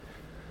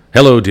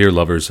Hello, dear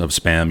lovers of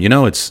spam. You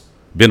know, it's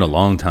been a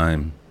long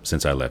time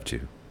since I left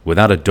you,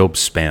 without a dope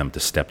spam to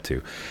step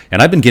to. And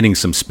I've been getting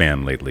some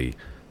spam lately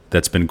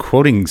that's been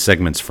quoting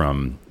segments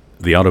from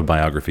the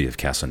autobiography of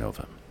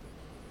Casanova,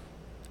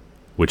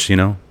 which,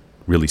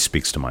 really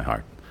speaks to my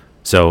heart.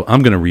 So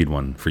I'm going to read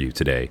one for you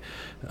today.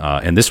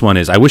 And this one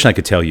is, I wish I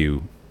could tell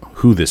you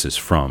who this is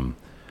from,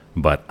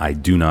 but I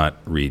do not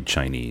read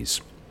Chinese.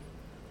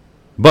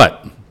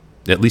 But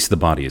at least the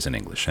body is in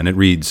English. And it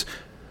reads,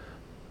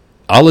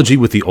 Ology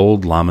with the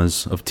Old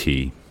Lamas of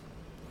Tea.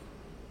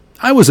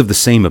 I was of the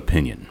same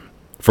opinion,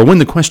 for when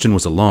the question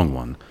was a long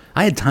one,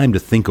 I had time to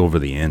think over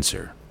the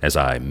answer as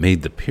I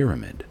made the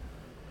pyramid.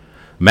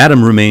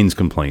 Madame Roumain's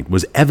complaint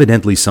was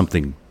evidently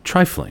something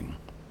trifling,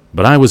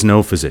 but I was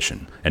no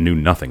physician and knew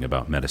nothing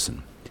about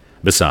medicine.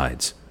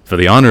 Besides, for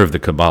the honor of the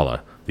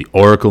Kabbalah, the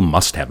oracle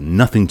must have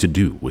nothing to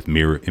do with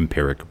mere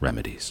empiric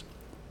remedies.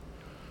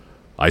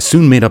 I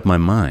soon made up my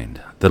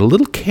mind that a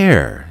little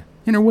care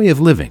in her way of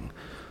living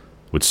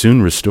would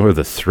soon restore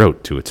the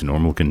throat to its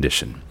normal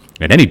condition,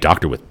 and any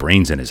doctor with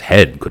brains in his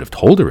head could have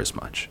told her as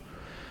much.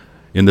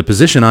 In the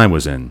position I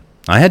was in,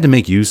 I had to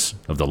make use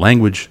of the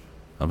language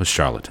of a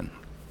charlatan.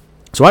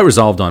 So I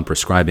resolved on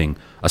prescribing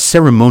a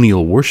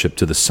ceremonial worship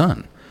to the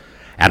sun,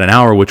 at an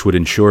hour which would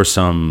ensure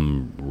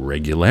some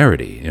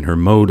regularity in her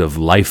mode of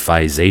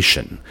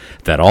lifeization,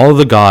 that all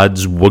the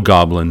gods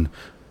wogoblin,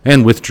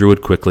 and withdrew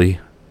it quickly,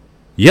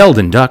 yelled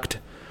and ducked.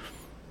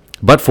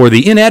 But for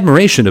the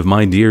inadmiration of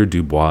my dear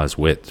Dubois'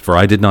 wit, for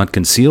I did not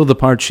conceal the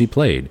part she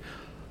played,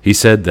 he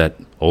said that,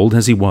 old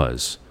as he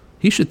was,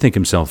 he should think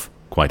himself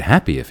quite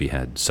happy if he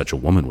had such a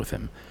woman with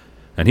him,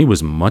 and he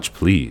was much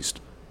pleased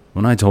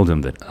when I told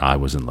him that I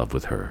was in love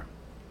with her.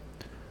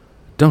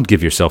 Don't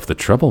give yourself the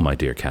trouble, my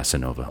dear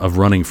Casanova, of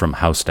running from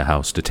house to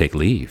house to take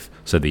leave,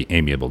 said the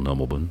amiable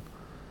nobleman.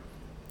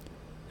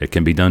 It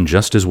can be done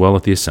just as well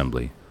at the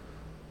assembly,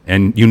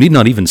 and you need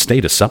not even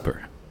stay to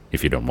supper,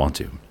 if you don't want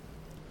to.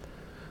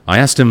 I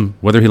asked him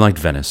whether he liked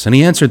Venice, and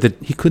he answered that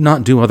he could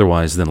not do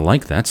otherwise than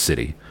like that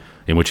city,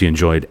 in which he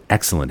enjoyed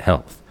excellent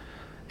health,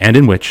 and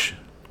in which,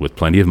 with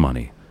plenty of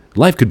money,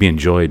 life could be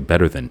enjoyed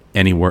better than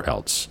anywhere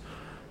else.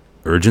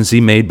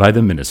 Urgency made by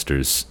the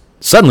ministers.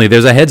 Suddenly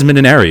there's a headsman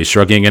in Aries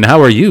shrugging, and how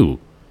are you?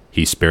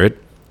 He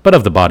spirit, but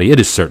of the body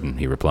it is certain,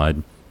 he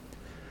replied,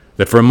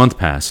 that for a month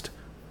past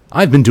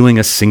I've been doing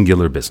a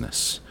singular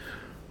business,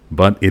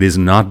 but it is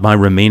not by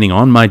remaining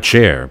on my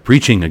chair,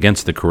 preaching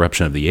against the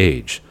corruption of the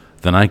age,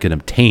 then I can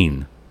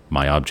obtain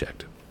my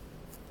object.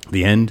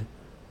 The end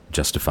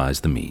justifies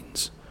the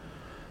means.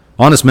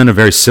 Honest men are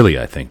very silly,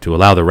 I think, to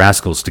allow the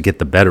rascals to get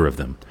the better of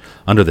them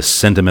under the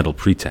sentimental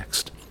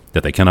pretext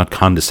that they cannot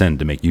condescend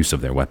to make use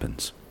of their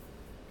weapons.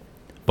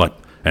 But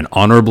an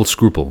honorable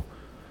scruple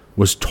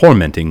was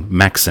tormenting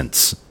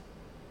Maxence.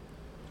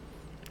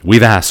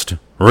 We've asked,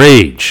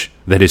 rage,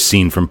 that is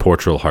seen from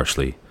Portrell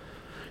harshly.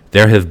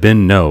 There have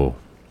been no,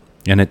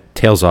 and it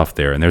tails off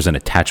there, and there's an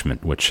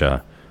attachment which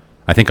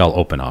I think I'll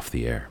open off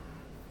the air.